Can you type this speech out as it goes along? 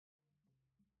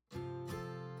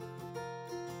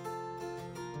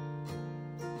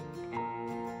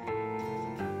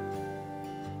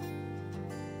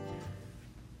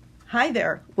Hi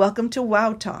there. Welcome to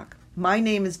Wow Talk. My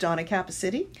name is Donna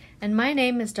Capacity. And my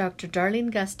name is Dr.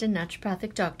 Darlene Gustin,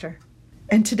 naturopathic doctor.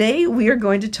 And today we are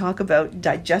going to talk about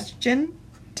digestion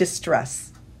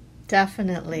distress.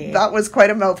 Definitely. That was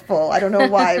quite a mouthful. I don't know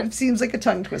why. It seems like a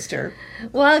tongue twister.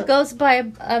 Well, it goes by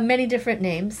many different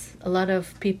names. A lot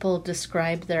of people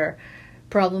describe their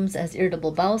problems as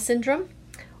irritable bowel syndrome,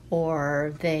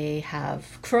 or they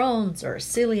have Crohn's or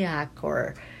celiac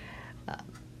or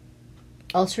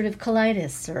ulcerative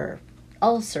colitis or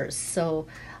ulcers. So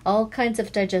all kinds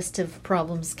of digestive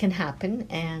problems can happen,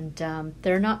 and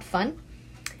they're not fun.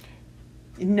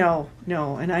 No.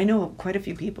 And I know quite a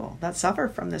few people that suffer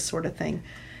from this sort of thing.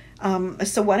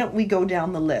 So why don't we go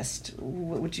down the list?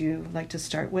 What would you like to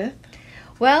start with?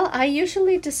 Well, I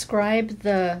usually describe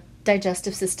the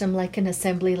digestive system like an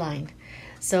assembly line.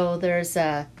 So there's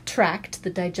a tract,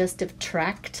 the digestive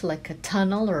tract, like a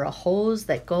tunnel or a hose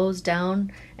that goes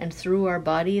down and through our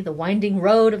body, the winding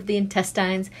road of the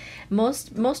intestines.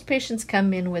 Most patients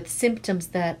come in with symptoms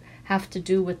that have to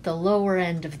do with the lower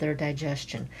end of their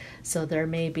digestion. So they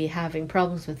may be having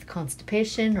problems with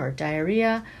constipation or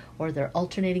diarrhea, or they're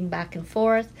alternating back and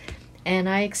forth. And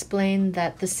I explain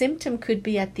that the symptom could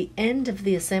be at the end of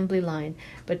the assembly line,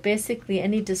 but basically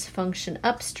any dysfunction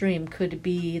upstream could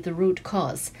be the root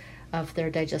cause of their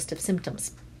digestive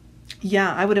symptoms.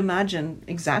 Yeah, I would imagine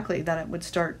exactly that it would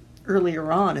start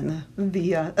earlier on in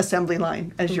the assembly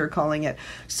line, as you're calling it.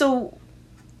 So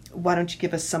why don't you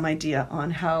give us some idea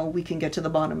on how we can get to the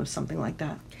bottom of something like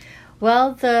that?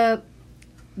 Well, the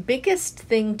biggest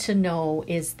thing to know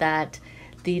is that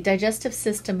the digestive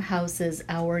system houses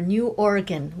our new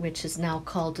organ, which is now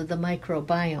called the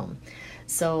microbiome.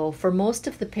 So for most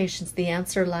of the patients, the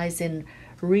answer lies in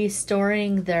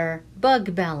restoring their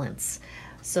bug balance.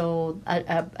 So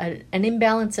an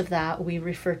imbalance of that we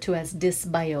refer to as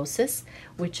dysbiosis,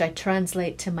 which I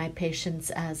translate to my patients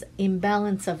as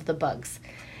imbalance of the bugs.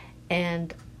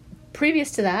 And previous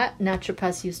to that,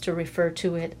 naturopaths used to refer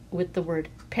to it with the word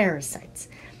parasites.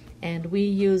 And we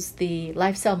use the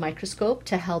live cell microscope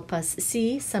to help us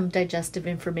see some digestive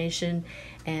information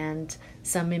and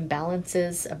some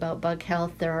imbalances about bug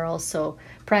health. There are also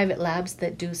private labs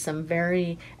that do some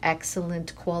very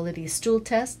excellent quality stool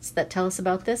tests that tell us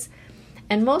about this.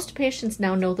 And most patients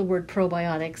now know the word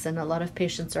probiotics, and a lot of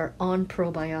patients are on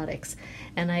probiotics.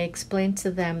 And I explain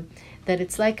to them that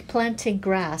it's like planting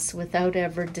grass without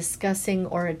ever discussing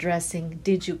or addressing,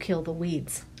 did you kill the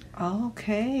weeds?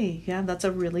 Okay, yeah, that's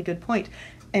a really good point.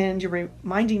 And you're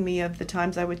reminding me of the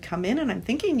times I would come in and I'm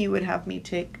thinking you would have me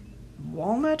take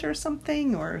walnut or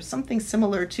something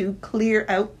similar to clear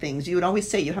out things. You would always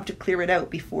say you have to clear it out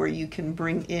before you can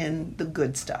bring in the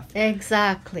good stuff.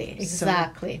 Exactly.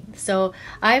 So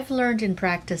I've learned in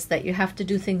practice that you have to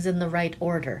do things in the right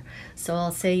order. So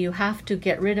I'll say you have to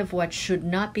get rid of what should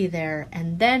not be there,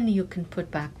 and then you can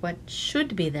put back what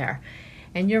should be there.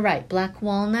 And you're right, black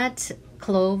walnut,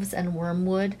 cloves, and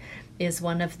wormwood is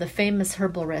one of the famous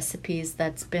herbal recipes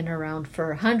that's been around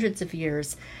for hundreds of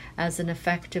years as an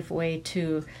effective way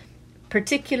to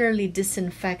particularly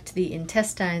disinfect the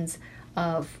intestines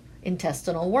of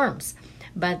intestinal worms.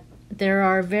 But there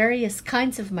are various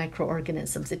kinds of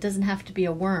microorganisms. It doesn't have to be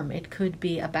a worm. It could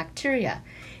be a bacteria.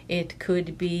 It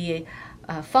could be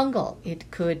fungal. It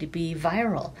could be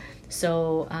viral.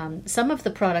 So some of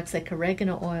the products like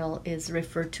oregano oil is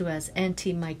referred to as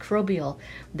antimicrobial,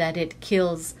 that it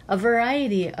kills a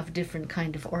variety of different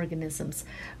kind of organisms,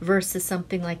 versus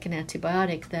something like an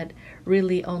antibiotic that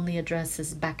really only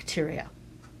addresses bacteria.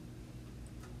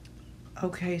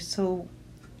 Okay, so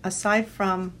aside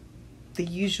from the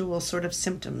usual sort of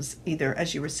symptoms, either,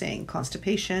 as you were saying,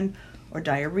 constipation or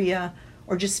diarrhea,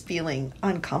 or just feeling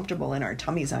uncomfortable in our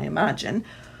tummies, I imagine,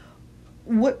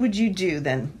 what would you do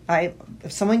then?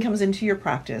 If someone comes into your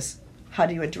practice, how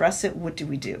do you address it? What do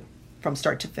we do from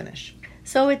start to finish?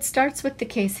 So it starts with the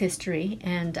case history,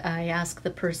 and I ask the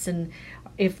person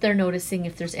if they're noticing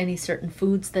if there's any certain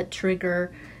foods that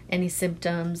trigger any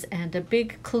symptoms, and a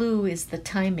big clue is the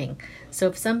timing. So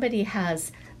if somebody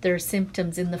has their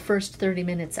symptoms in the first 30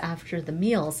 minutes after the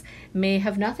meals, may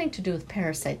have nothing to do with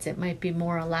parasites. It might be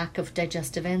more a lack of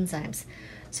digestive enzymes.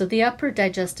 So the upper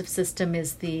digestive system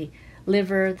is the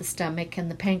liver, the stomach, and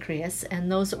the pancreas,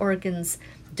 and those organs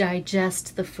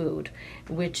digest the food,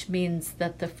 which means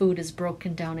that the food is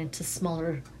broken down into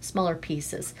smaller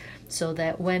pieces, so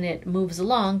that when it moves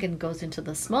along and goes into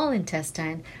the small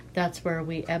intestine, that's where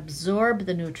we absorb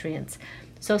the nutrients.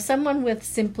 So someone with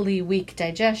simply weak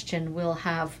digestion will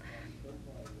have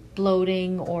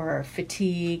bloating or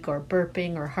fatigue or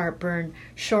burping or heartburn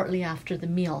shortly after the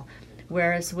meal,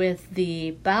 Whereas with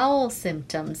the bowel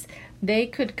symptoms, they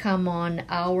could come on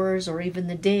hours or even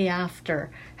the day after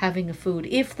having a food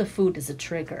if the food is a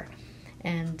trigger.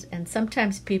 And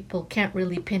sometimes people can't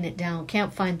really pin it down,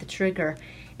 can't find the trigger.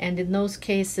 And in those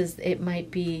cases, it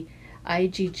might be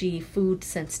IgG food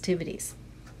sensitivities.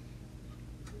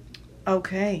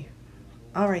 Okay.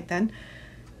 All right then.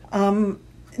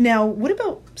 Now, what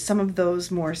about some of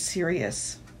those more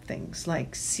serious things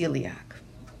like celiac?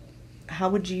 How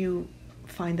would you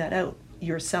find that out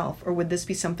yourself? Or would this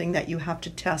be something that you have to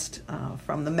test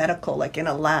from the medical, like in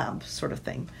a lab sort of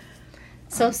thing?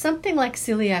 So something like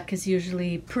celiac is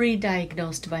usually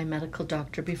pre-diagnosed by a medical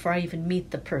doctor before I even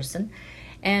meet the person.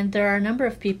 And there are a number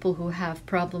of people who have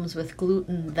problems with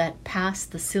gluten that pass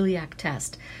the celiac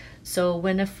test. So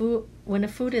when a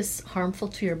food is harmful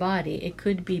to your body, it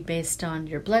could be based on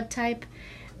your blood type,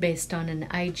 based on an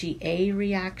IgA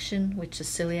reaction, which is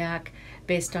celiac,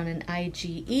 based on an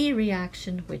IgE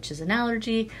reaction, which is an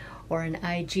allergy, or an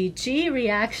IgG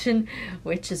reaction,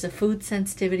 which is a food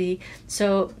sensitivity.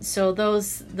 So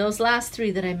those last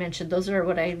three that I mentioned, those are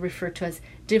what I refer to as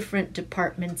different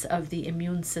departments of the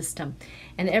immune system.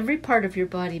 And every part of your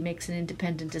body makes an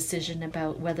independent decision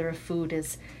about whether a food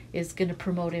is going to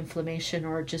promote inflammation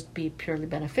or just be purely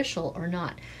beneficial or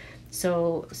not.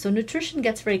 So nutrition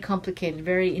gets very complicated,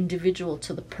 very individual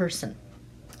to the person.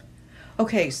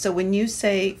 Okay, so when you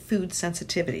say food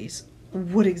sensitivities,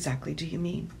 what exactly do you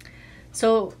mean?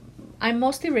 So I'm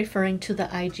mostly referring to the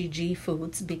IgG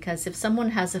foods because if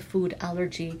someone has a food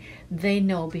allergy, they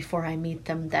know before I meet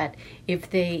them that if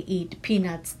they eat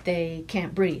peanuts, they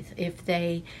can't breathe. If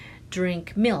they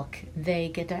drink milk, they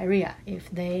get diarrhea. If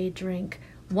they drink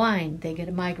wine, they get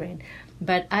a migraine.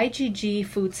 But IgG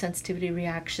food sensitivity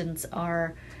reactions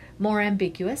are more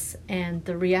ambiguous, and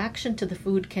the reaction to the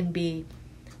food can be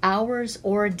hours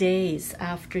or days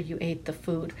after you ate the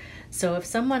food. So if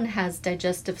someone has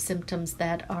digestive symptoms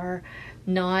that are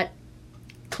not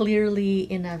clearly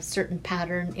in a certain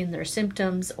pattern in their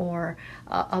symptoms, or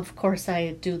of course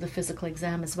I do the physical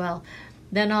exam as well,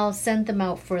 then I'll send them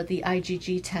out for the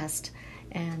IgG test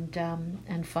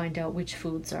and find out which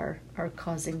foods are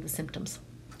causing the symptoms.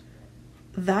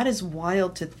 That is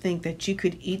wild to think that you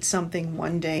could eat something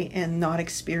one day and not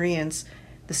experience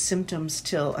the symptoms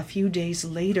till a few days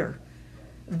later.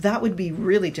 That would be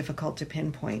really difficult to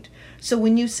pinpoint. So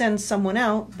when you send someone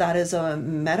out, that is a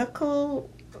medical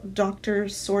doctor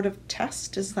sort of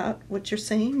test? Is that what you're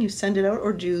saying? You send it out,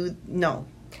 or no?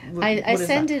 I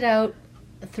send it out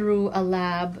through a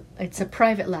lab. It's a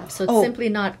private lab, so it's simply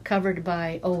not covered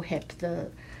by OHIP,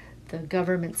 the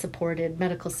government-supported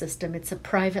medical system. It's a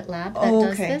private lab that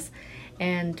does this.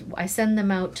 And I send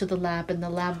them out to the lab, and the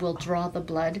lab will draw the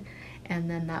blood, and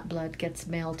then that blood gets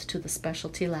mailed to the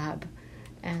specialty lab,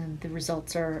 and the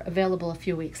results are available a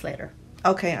few weeks later.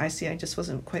 Okay, I see. I just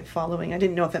wasn't quite following. I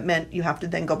didn't know if it meant you have to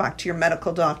then go back to your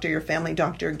medical doctor, your family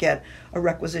doctor, get a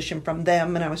requisition from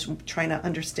them, and I was trying to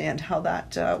understand how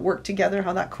that worked together,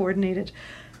 how that coordinated.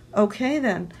 Okay,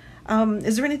 then.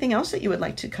 Is there anything else that you would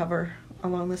like to cover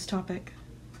along this topic?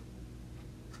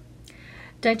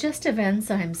 Digestive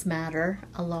enzymes matter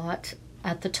a lot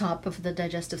at the top of the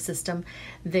digestive system.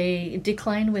 They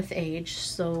decline with age,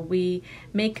 so we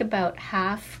make about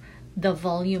half the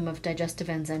volume of digestive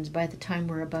enzymes by the time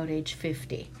we're about age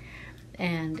 50.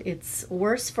 And it's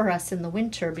worse for us in the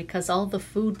winter because all the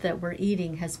food that we're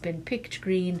eating has been picked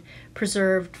green,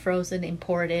 preserved, frozen,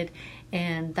 imported,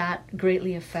 and that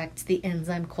greatly affects the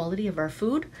enzyme quality of our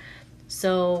food.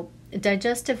 So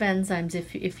digestive enzymes,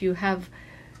 if you have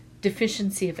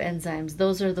deficiency of enzymes,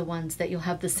 those are the ones that you'll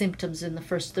have the symptoms in the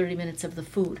first 30 minutes of the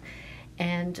food.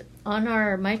 And on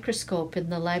our microscope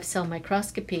in the live cell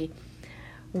microscopy,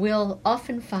 we'll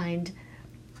often find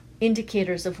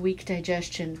indicators of weak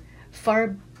digestion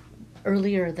far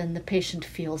earlier than the patient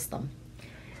feels them.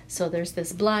 So there's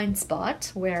this blind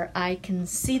spot where I can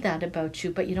see that about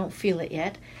you, but you don't feel it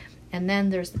yet. And then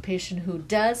there's the patient who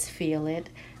does feel it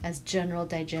as general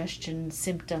digestion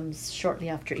symptoms shortly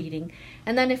after eating.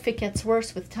 And then if it gets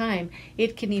worse with time,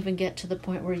 it can even get to the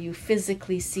point where you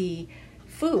physically see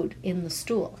food in the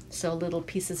stool. So little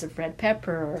pieces of red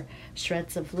pepper or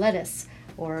shreds of lettuce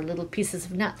or little pieces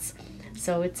of nuts.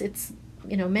 So it's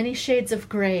many shades of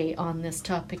gray on this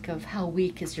topic of how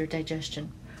weak is your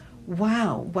digestion.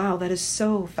 Wow, that is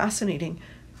so fascinating.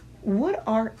 What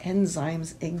are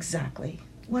enzymes exactly?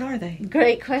 What are they?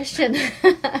 Great question.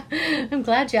 I'm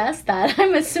glad you asked that.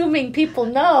 I'm assuming people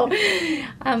know.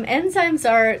 Enzymes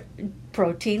are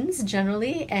proteins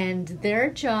generally, and their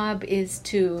job is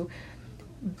to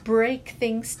break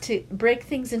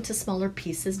things into smaller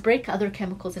pieces, break other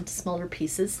chemicals into smaller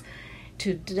pieces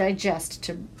to digest,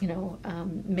 to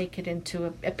make it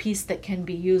into a piece that can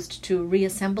be used to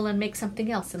reassemble and make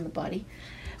something else in the body.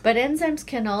 But enzymes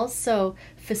can also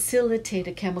facilitate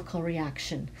a chemical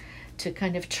reaction to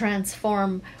kind of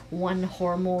transform one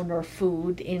hormone or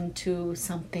food into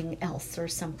something else or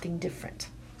something different.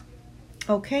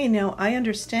 Okay, now I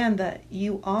understand that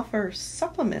you offer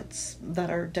supplements that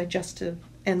are digestive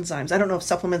enzymes. I don't know if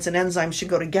supplements and enzymes should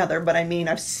go together, but I mean,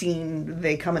 I've seen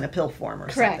they come in a pill form or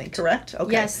something, correct?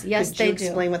 Okay. Yes, Could they you do.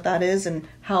 explain what that is and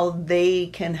how they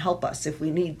can help us if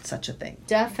we need such a thing?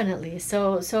 Definitely.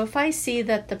 So if I see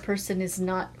that the person is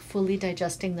not fully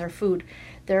digesting their food,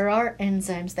 there are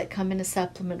enzymes that come in a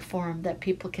supplement form that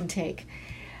people can take.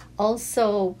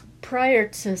 Also, prior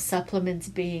to supplements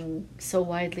being so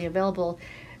widely available,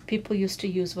 people used to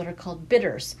use what are called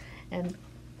bitters. And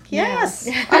yes,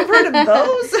 I've heard of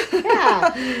those.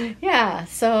 yeah.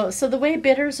 So the way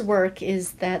bitters work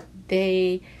is that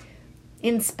they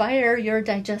inspire your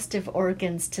digestive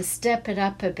organs to step it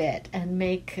up a bit and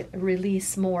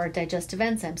release more digestive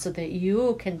enzymes so that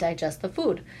you can digest the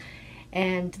food.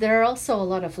 And there are also a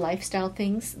lot of lifestyle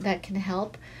things that can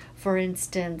help. For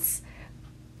instance,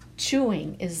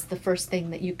 chewing is the first thing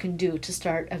that you can do to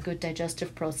start a good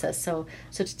digestive process. So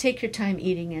to take your time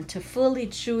eating and to fully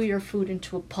chew your food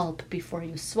into a pulp before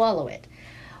you swallow it.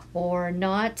 Or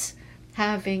not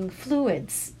having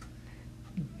fluids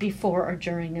before or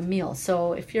during a meal.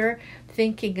 So if you're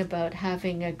thinking about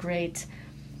having a great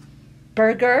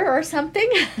burger or something,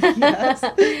 yes,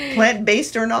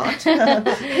 plant-based or not,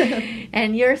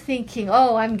 and you're thinking,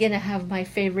 oh, I'm gonna have my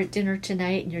favorite dinner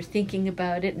tonight, and you're thinking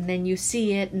about it, and then you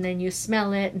see it, and then you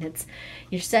smell it, and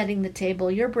you're setting the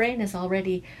table. Your brain is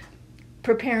already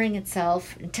preparing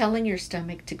itself and telling your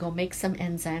stomach to go make some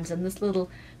enzymes, and this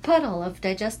little puddle of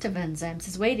digestive enzymes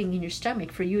is waiting in your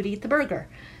stomach for you to eat the burger.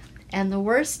 And the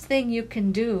worst thing you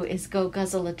can do is go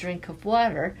guzzle a drink of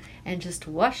water and just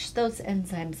wash those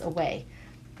enzymes away.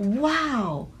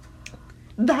 Wow.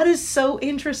 That is so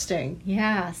interesting.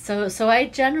 Yeah, so I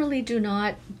generally do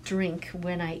not drink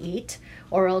when I eat,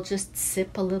 or I'll just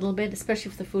sip a little bit,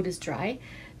 especially if the food is dry,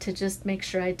 to just make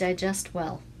sure I digest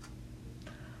well.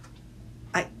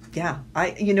 I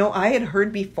had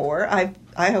heard before, I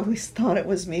always thought it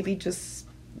was maybe just,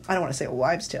 I don't want to say a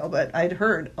wives' tale, but I'd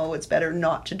heard, it's better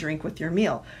not to drink with your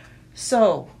meal.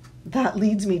 So that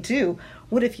leads me to,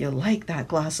 what if you like that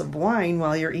glass of wine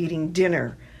while you're eating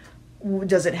dinner?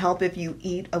 Does it help if you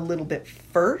eat a little bit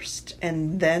first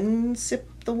and then sip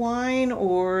the wine,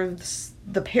 or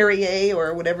the Perrier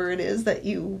or whatever it is that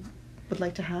you would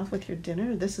like to have with your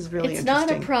dinner? This is really interesting. It's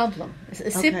not a problem.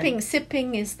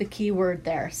 Sipping is the key word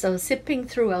there. So sipping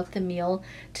throughout the meal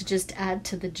to just add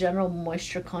to the general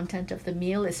moisture content of the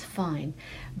meal is fine.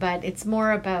 But it's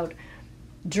more about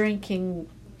drinking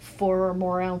 4 or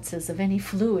more ounces of any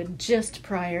fluid just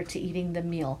prior to eating the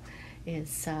meal.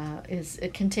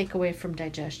 It can take away from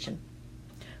digestion.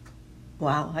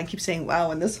 Wow, I keep saying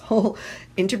wow in this whole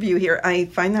interview here. I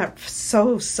find that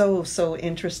so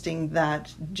interesting,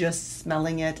 that just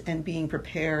smelling it and being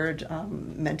prepared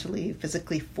mentally,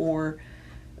 physically for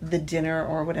the dinner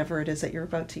or whatever it is that you're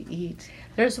about to eat.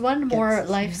 There's one more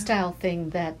lifestyle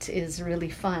thing that is really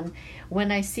fun.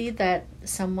 When I see that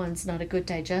someone's not a good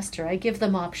digester, I give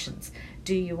them options.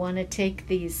 Do you want to take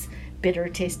these bitter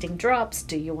tasting drops?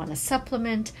 Do you want a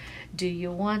supplement? Do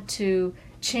you want to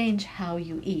change how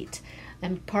you eat?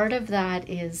 And part of that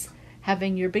is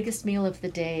having your biggest meal of the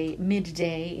day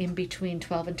midday in between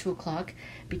 12 and 2 o'clock,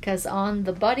 because on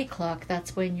the body clock,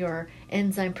 that's when your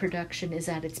enzyme production is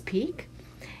at its peak.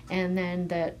 And then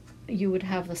that you would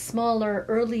have the smaller,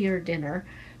 earlier dinner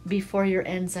before your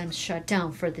enzymes shut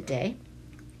down for the day.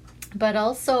 But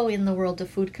also in the world of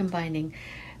food combining,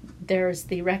 there's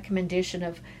the recommendation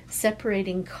of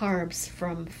separating carbs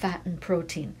from fat and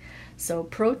protein. So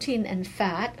protein and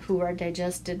fat, who are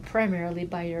digested primarily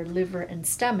by your liver and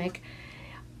stomach,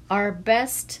 are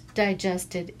best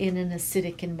digested in an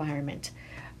acidic environment,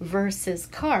 versus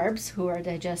carbs, who are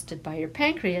digested by your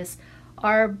pancreas,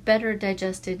 are better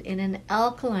digested in an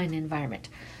alkaline environment.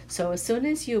 So as soon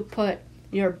as you put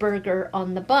your burger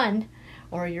on the bun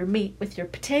or your meat with your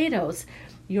potatoes,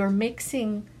 you're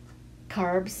mixing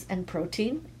carbs and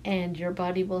protein, and your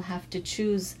body will have to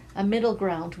choose a middle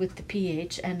ground with the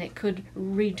pH, and it could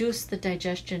reduce the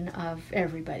digestion of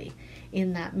everybody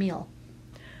in that meal.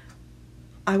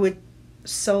 I would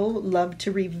so love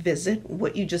to revisit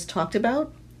what you just talked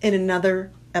about in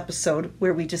another episode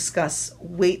where we discuss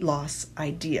weight loss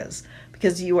ideas,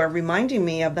 because you are reminding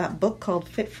me of that book called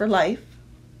Fit for Life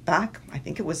back, I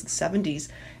think it was the 70s,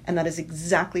 and that is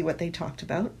exactly what they talked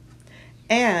about.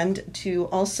 And to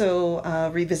also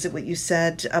revisit what you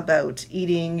said about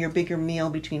eating your bigger meal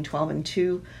between 12 and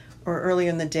 2 or earlier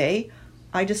in the day,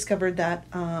 I discovered that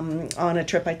on a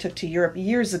trip I took to Europe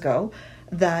years ago,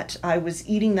 that I was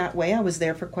eating that way. I was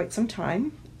there for quite some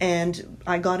time, and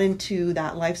I got into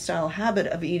that lifestyle habit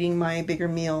of eating my bigger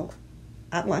meal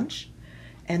at lunch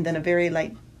and then a very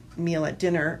light meal at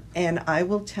dinner. And I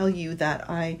will tell you that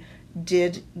I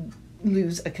did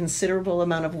lose a considerable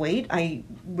amount of weight. I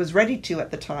was ready to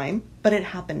at the time, but it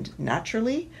happened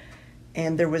naturally,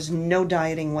 and there was no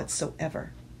dieting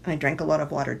whatsoever. I drank a lot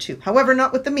of water too. However,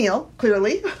 not with the meal,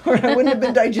 clearly, or I wouldn't have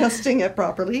been digesting it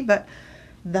properly, but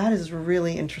that is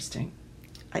really interesting.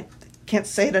 I can't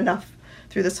say it enough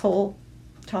through this whole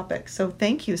topic. So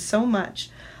thank you so much.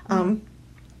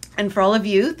 And for all of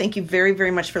you, thank you very,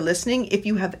 very much for listening. If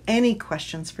you have any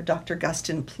questions for Dr.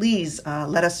 Gustin, please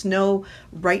let us know.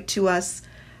 Write to us.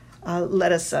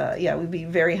 Let us, we'd be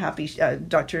very happy.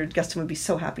 Dr. Gustin would be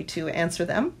so happy to answer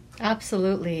them.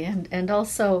 Absolutely. And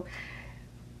also,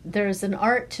 there's an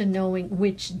art to knowing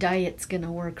which diet's going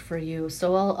to work for you.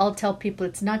 So I'll tell people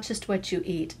it's not just what you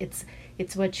eat.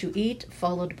 It's what you eat,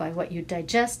 followed by what you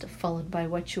digest, followed by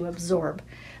what you absorb.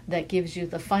 That gives you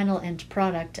the final end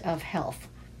product of health.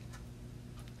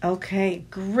 Okay,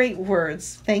 great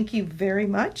words. Thank you very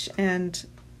much, and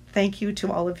thank you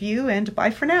to all of you, and bye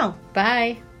for now.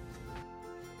 Bye.